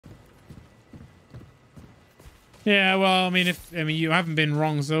Yeah, well, I mean, you haven't been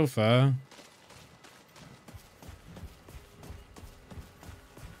wrong so far.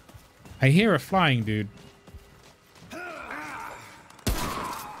 I hear a flying dude.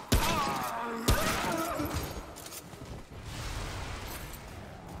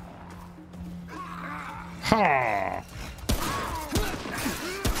 Ha!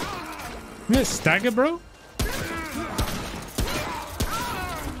 You got a stagger, bro?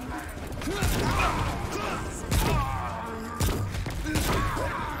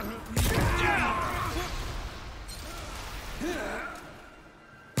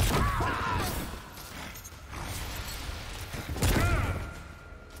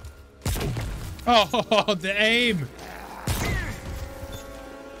 Oh, the aim!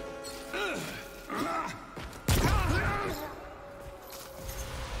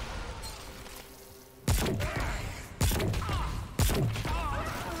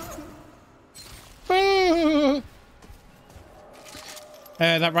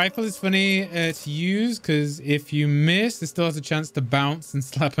 That rifle is funny to use because if you miss, it still has a chance to bounce and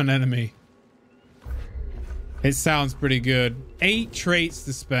slap an enemy. It sounds pretty good. 8 traits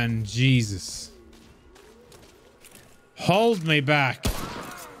to spend. Jesus. Hold me back.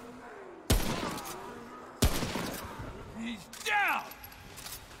 He's down.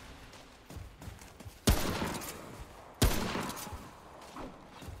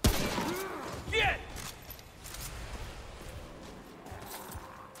 Get.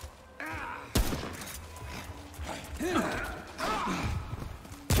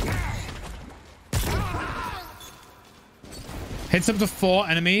 Hits up to 4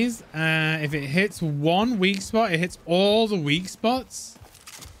 enemies. If it hits one weak spot, it hits all the weak spots.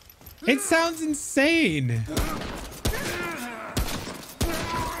 It sounds insane.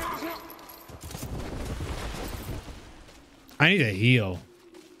 I need a heal.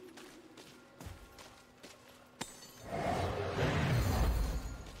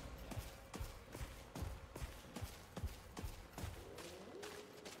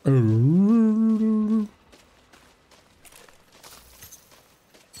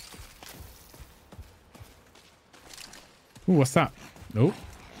 Ooh, what's that? Nope.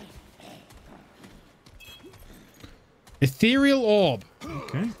 Ethereal orb.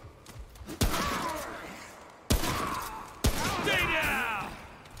 Okay.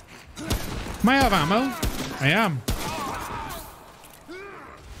 Am I out of ammo? I am.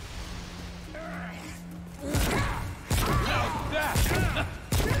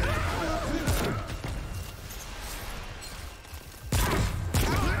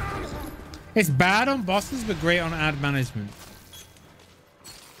 It's bad on bosses, but great on ad management.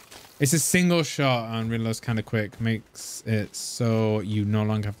 It's a single shot and reloads kind of quick. Makes it so you no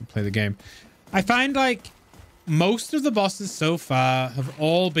longer have to play the game. I find like most of the bosses so far have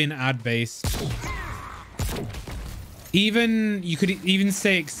all been ad-based. Even, you could even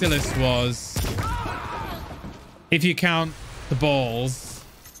say Exilis was, if you count the balls.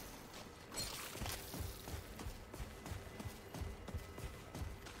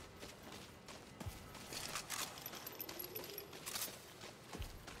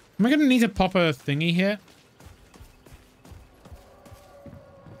 Am I going to need to pop a thingy here?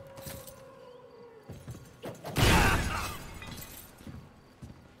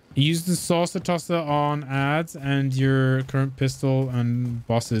 Use the saucer tosser on ads and your current pistol and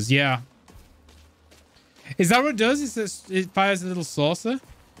bosses. Yeah. Is that what it does? It says it fires a little saucer?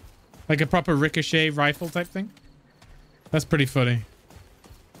 Like a proper ricochet rifle type thing? That's pretty funny.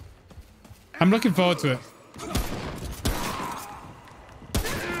 I'm looking forward to it.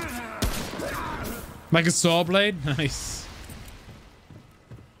 Like a saw blade? Nice.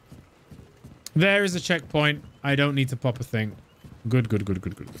 There is a checkpoint. I don't need to pop a thing. Good, good, good,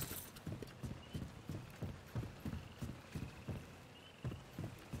 good, good.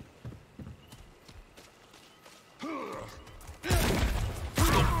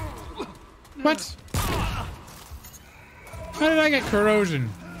 What? How did I get corrosion?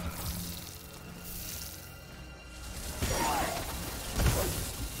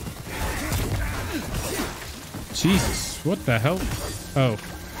 Jesus, what the hell? Oh.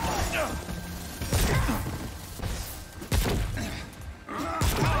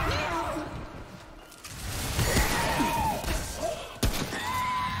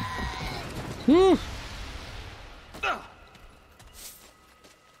 Whew.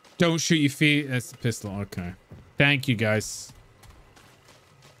 Don't shoot your feet. That's the pistol. Okay. Thank you, guys.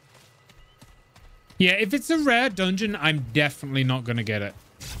 Yeah, if it's a rare dungeon, I'm definitely not going to get it.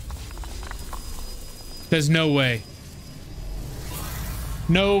 There's no way.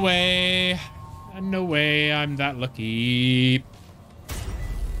 No way. No way I'm that lucky.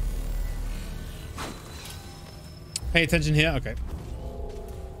 Pay attention here. Okay.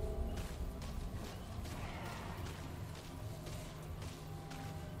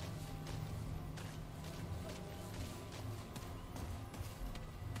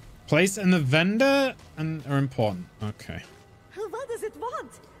 Place and the vendor are important. Okay. What does it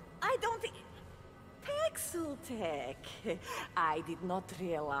want? I don't... Pixeltech. I did not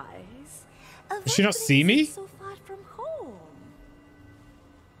realize. Does she not see me? So far from home.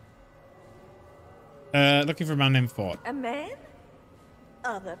 Looking for a man named Ford. A man?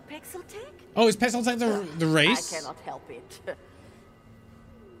 Other Pixeltech? Oh, is Pixeltech the race? I cannot help it.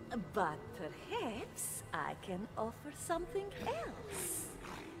 But perhaps I can offer something else.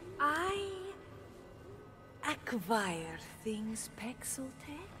 I acquire things,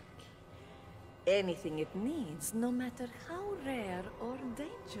 Pixeltech. Anything it needs, no matter how rare or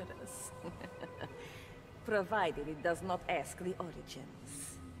dangerous. Provided it does not ask the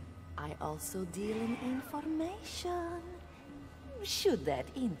origins. I also deal in information. Should that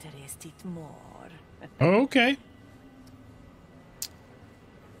interest it more? Okay.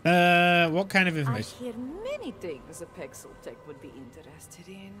 What kind of I information? hear many things a Pixeltech would be interested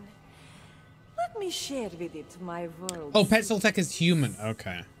in. Let me share with it my world. Oh, Pixeltech is human.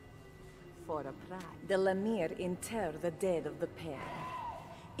 Okay. For a prize, the Lemire inter the dead of the pair,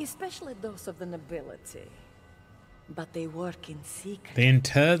 especially those of the nobility. But they work in secret. They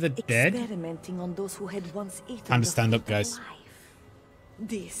inter the dead? Experimenting on those who had once eaten Time to the stand up, fruit of guys. life.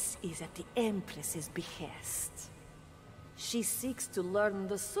 This is at the Empress's behest. She seeks to learn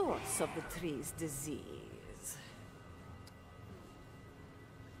the source of the tree's disease.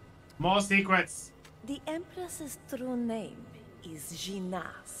 More secrets. The Empress's true name is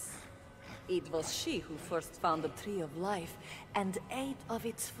Ginas. It was she who first found the Tree of Life and ate of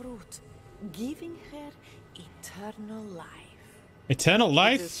its fruit, giving her eternal life. Eternal It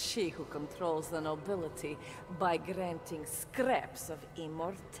life? is she who controls the nobility by granting scraps of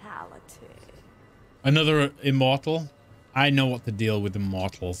immortality. Another immortal? I know what the deal with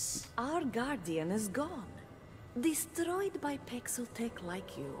immortals. Our guardian is gone, destroyed by Pixeltech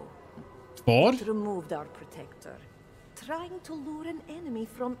like you. Ford? It removed our protector, trying to lure an enemy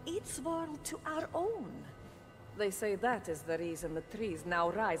from its world to our own. They say that is the reason the trees now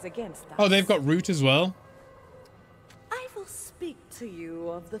rise against us. Oh, they've got root as well. I will speak to you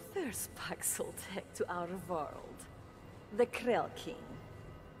of the first Pixeltech to our world, the Krell King.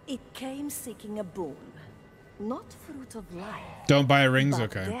 It came seeking a boon, not fruit of life. Don't buy rings?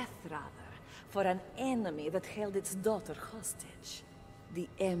 But Okay. death, rather, for an enemy that held its daughter hostage. The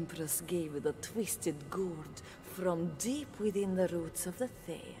Empress gave it a twisted gourd from deep within the roots of the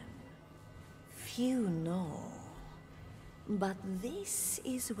Thean. Few know, but this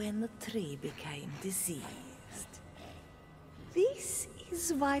is when the tree became diseased. This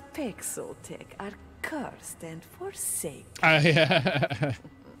is why Pixeltech are cursed and forsaken. Yeah.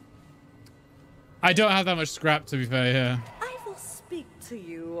 I don't have that much scrap, to be fair, yeah. I will speak to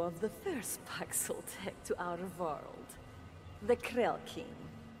you of the first Pixeltech to our world, the Krell King.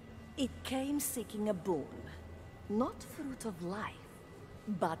 It came seeking a boon, not fruit of life,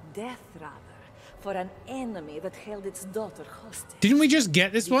 but death rather, for an enemy that held its daughter hostage. Didn't we just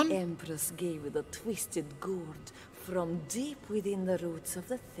get this The one? Empress gave it a twisted gourd from deep within the roots of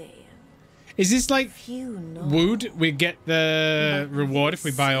the Thean. Is this like Few know, Wood? We get the but reward if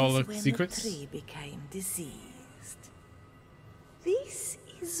we this buy all is the when secrets? The tree became diseased. This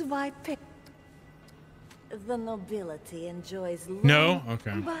is why the nobility enjoys long, No?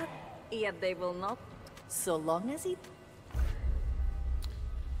 Okay. but yet they will not, so long as it.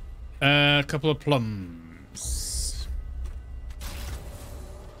 A couple of plums.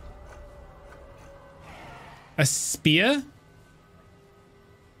 A spear?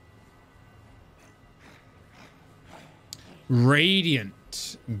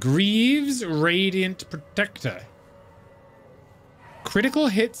 Radiant. Greaves Radiant Protector. Critical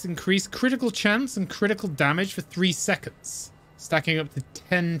hits increase critical chance and critical damage for 3 seconds, stacking up to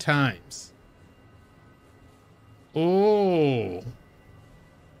 10 times. Oh.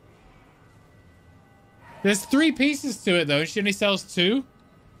 There's 3 pieces to it, though. She only sells 2.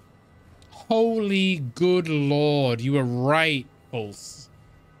 Holy good lord. You were right, Pulse.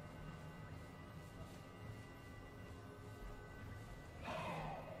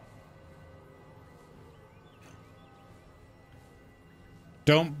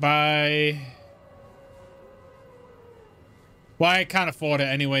 Don't buy... Well, I can't afford it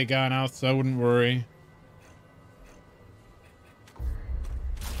anyway, Garnout, so I wouldn't worry.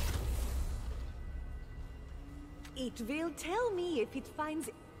 It will tell me if it finds.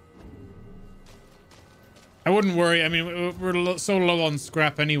 I wouldn't worry. I mean, we're so low on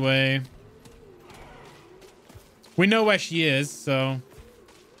scrap anyway. We know where she is, so...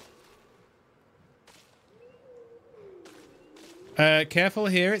 careful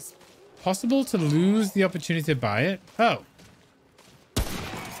here. It's possible to lose the opportunity to buy it. Oh.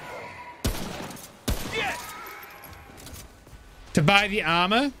 To buy the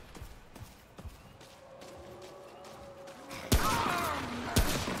armor?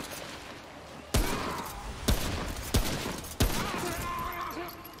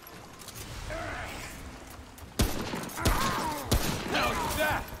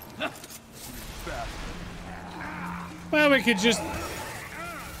 Well, we could just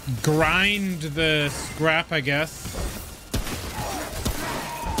grind the scrap, I guess.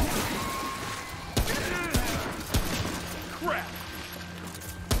 Crap.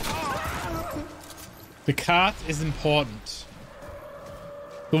 The cart is important.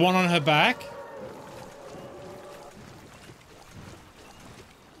 The one on her back?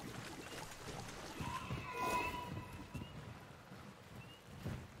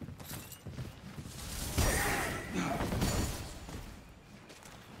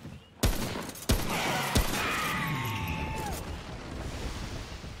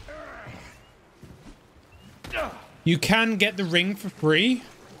 You can get the ring for free?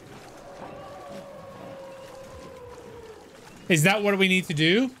 Is that what we need to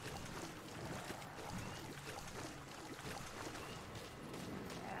do?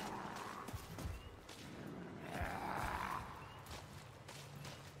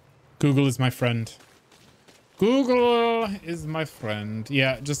 Google is my friend. Google is my friend.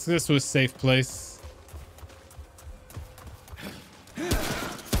 Yeah, just this was a safe place.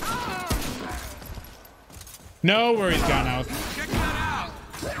 No worries, gone out. Check that out.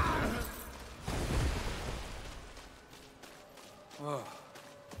 Oh,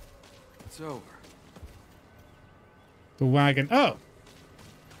 it's over. The wagon. Oh.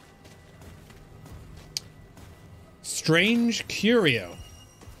 Strange curio.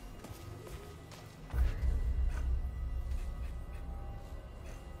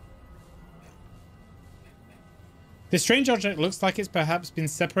 This strange object looks like it's perhaps been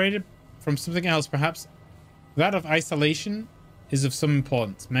separated from something else. Perhaps that of isolation is of some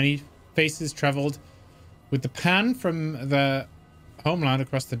importance. Many faces traveled with the pan from the homeland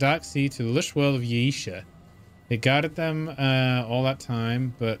across the dark sea to the lush world of Yeisha. They guarded them all that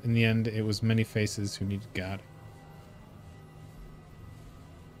time, but in the end, it was many faces who needed guarding.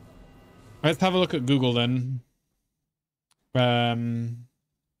 Let's have a look at Google then.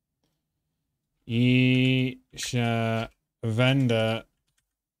 Yeisha vendor.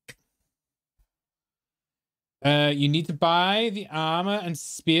 You need to buy the armor and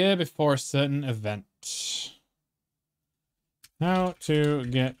spear before a certain event. How to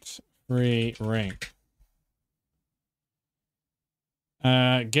get free ring.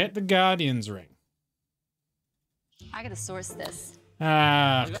 Get the Guardian's ring. I gotta source this.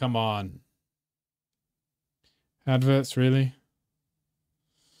 Ah, come on. Adverts, really?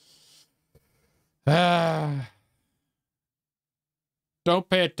 Ah. Don't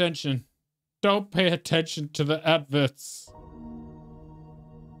pay attention. Don't pay attention to the adverts.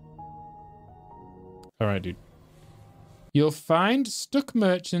 All right, dude. You'll find Stuck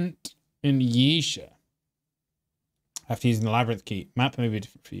Merchant in Yeisha. After using the labyrinth key. Map may be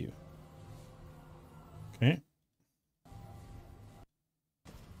different for you. Okay.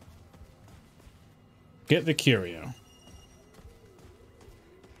 Get the curio.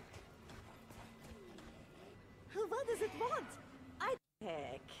 What does it want?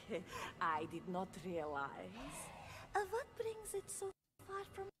 Heck, I did not realize. What brings it so far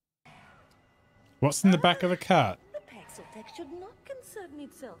from... What's in the back of the cart? The Pexotech should not concern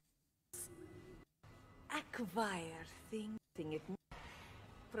itself. Acquire thing it.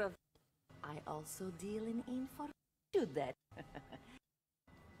 I also deal in info. Should that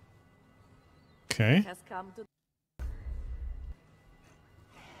Okay. has come to...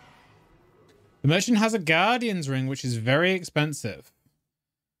 The merchant has a Guardian's ring, which is very expensive.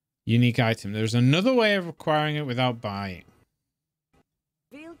 Unique item. There's another way of acquiring it without buying.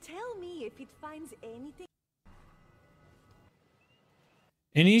 Will tell me if it finds anything.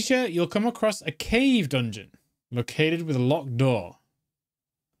 In Yeisha, you'll come across a cave dungeon located with a locked door.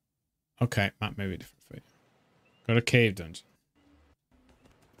 Okay, map may be different for you. Got a cave dungeon.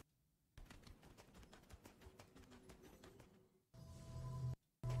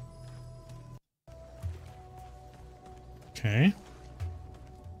 Okay.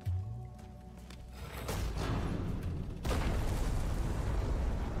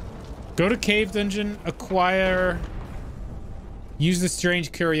 Go to cave dungeon, acquire, use the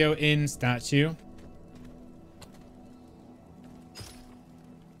strange curio in statue.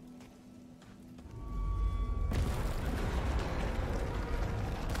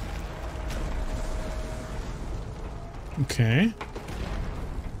 Okay.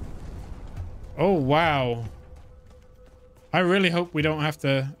 Oh, wow. I really hope we don't have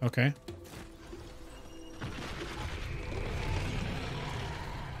to... Okay.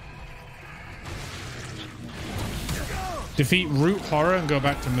 Defeat root horror and go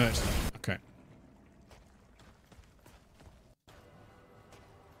back to merchant. Okay.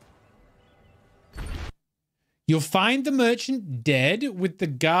 You'll find the merchant dead with the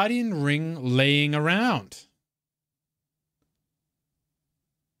guardian ring laying around.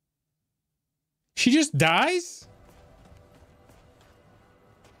 She just dies?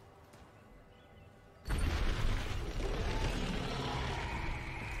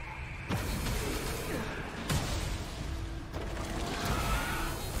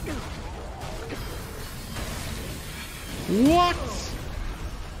 What? That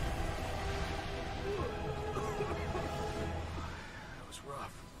was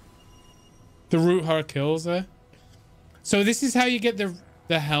rough. The root horror kills her. So this is how you get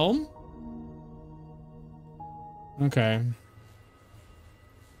the helm? Okay.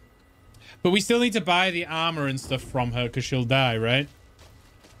 But we still need to buy the armor and stuff from her because she'll die, right?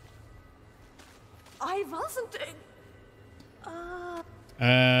 I wasn't...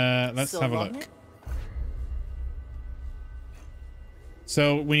 Let's so have a long look.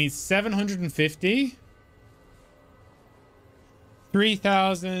 So we need 750.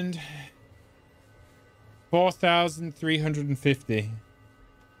 3,000. 4,350.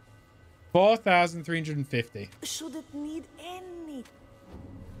 4,350. Should it need any...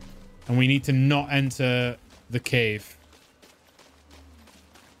 And we need to not enter the cave.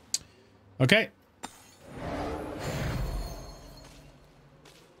 Okay.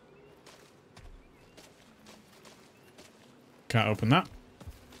 Can't open that.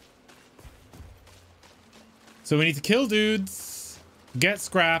 So we need to kill dudes, get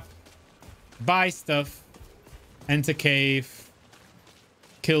scrap, buy stuff, enter cave,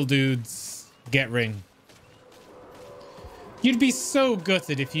 kill dudes, get ring. You'd be so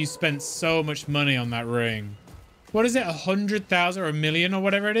gutted if you spent so much money on that ring. What is it, 100,000 or a million or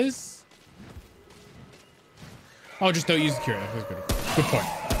whatever it is? Oh, just don't use the curator. That's good. Good point.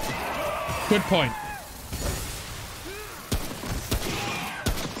 Good point.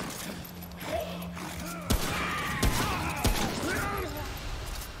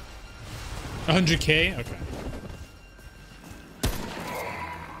 $100K? Okay.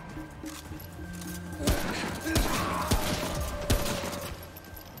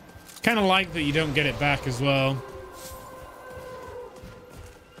 Kind of like that you don't get it back as well.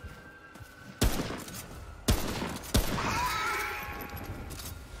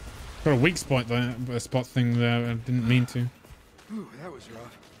 Got a weak spot there, a spot thing there. I didn't mean to. Ooh, that was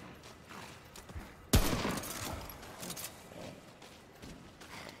rough.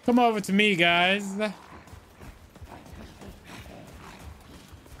 Come over to me, guys. Stay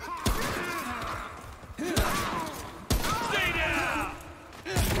down!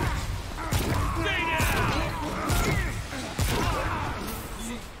 Stay down!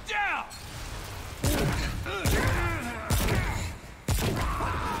 Down!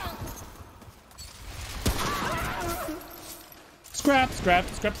 Scrap, scrap,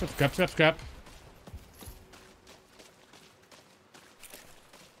 scrap, scrap, scrap, scrap, scrap.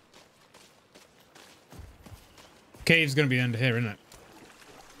 Cave's gonna be under here, isn't it?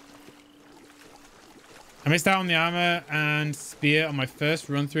 I missed out on the armor and spear on my first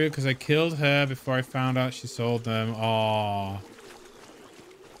run through because I killed her before I found out she sold them. Aww.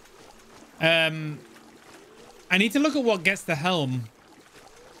 I need to look at what gets the helm.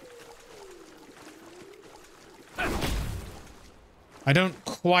 I don't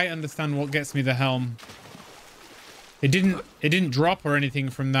quite understand what gets me the helm. It didn't drop or anything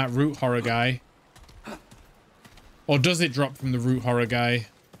from that root horror guy. Or does it drop from the root horror guy?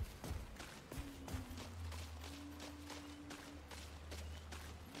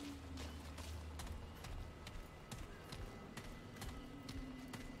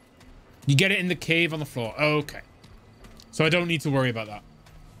 You get it in the cave on the floor. Okay. So I don't need to worry about that.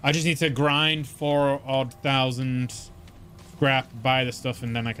 I just need to grind 4,000 scrap, buy the stuff,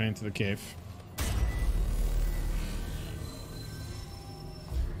 and then I can enter the cave.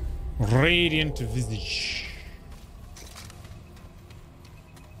 Radiant visage.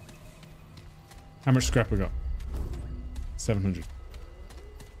 How much scrap we got? 700.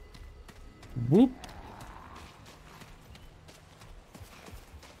 Whoop.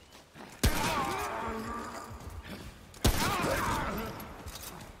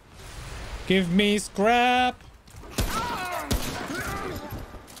 Give me scrap.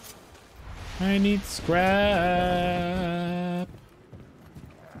 I need scrap.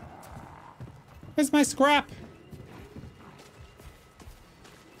 Where's my scrap?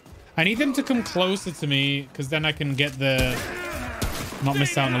 I need them to come closer to me, because then I can get the... not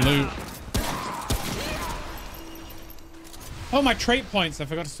miss out on the loot. Oh, my trait points. I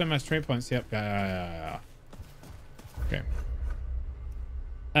forgot to spend my trait points. Yep. Yeah. Okay.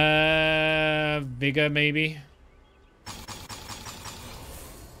 Vigor, maybe.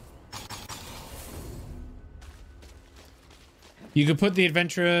 You could put the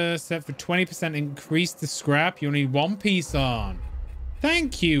adventurer set for 20% increase the scrap. You only need one piece on.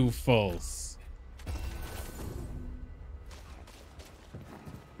 Thank you, False.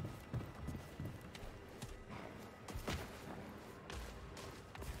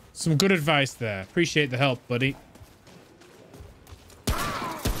 Some good advice there. Appreciate the help, buddy.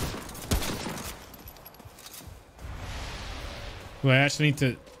 Well, I actually need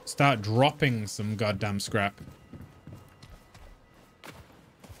to start dropping some goddamn scrap.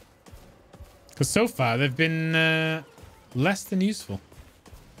 Because so far, they've been less than useful.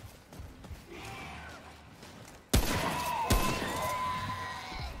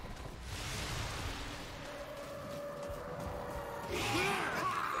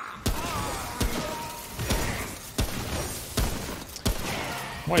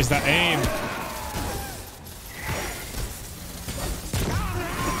 What is that aim?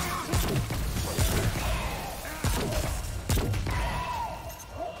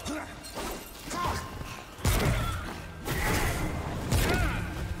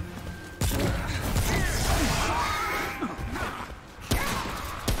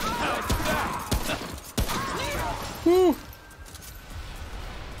 Woo.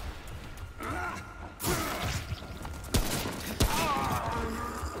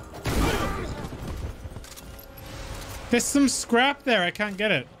 There's some scrap there. I can't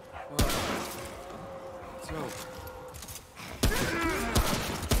get it.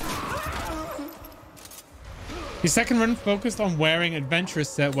 Your second run focused on wearing adventurous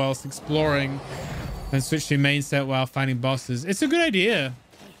set whilst exploring, and switch to your main set while finding bosses. It's a good idea.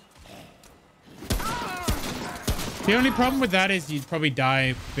 The only problem with that is you'd probably die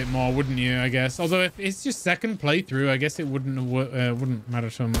a bit more, wouldn't you? I guess. Although if it's just second playthrough, I guess it wouldn't matter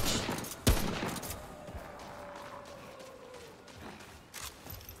so much.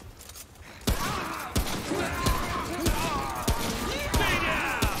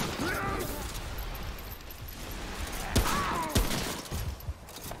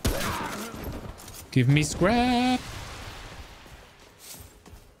 Give me scrap.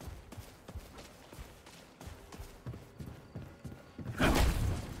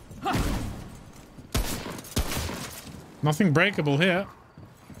 Nothing breakable here.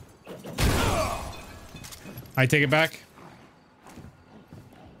 I take it back.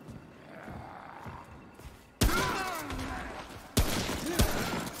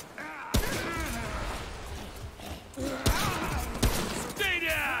 Stay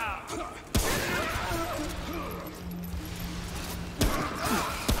down.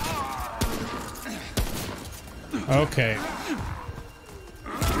 Okay.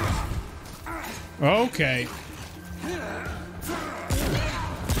 Okay.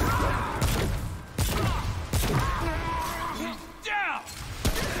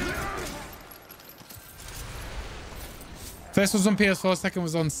 First was on PS4, second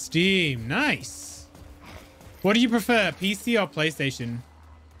was on Steam. Nice. What do you prefer, PC or PlayStation?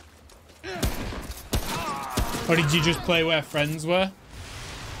 Or did you just play where friends were?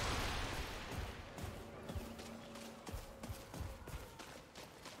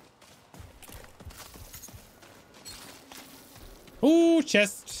 Ooh,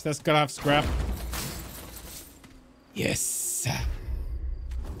 chest. That's gotta have scrap. Yes.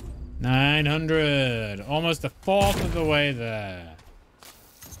 900. Almost a fourth of the way there.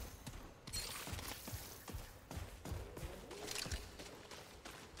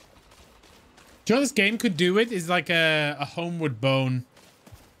 Do you know what this game could do with? Is like a homeward bone.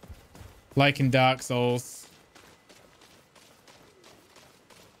 Like in Dark Souls.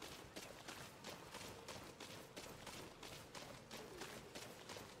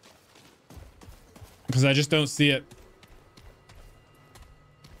 Because I just don't see it.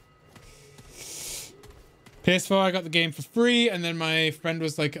 PS4, I got the game for free, and then my friend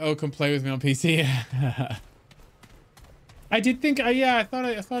was like, "Oh, come play with me on PC." I did think, yeah, I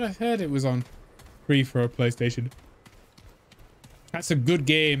thought I heard it was on free for a PlayStation. That's a good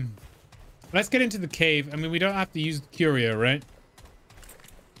game. Let's get into the cave. I mean, we don't have to use the curio, right?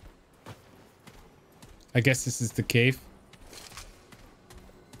 I guess this is the cave.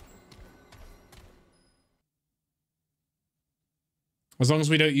 As long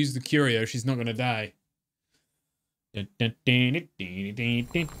as we don't use the curio, she's not gonna die. Oh,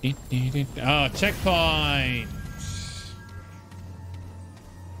 checkpoint.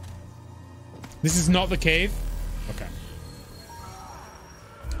 This is not the cave? Okay.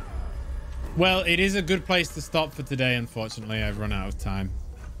 Well, it is a good place to stop for today. Unfortunately, I've run out of time.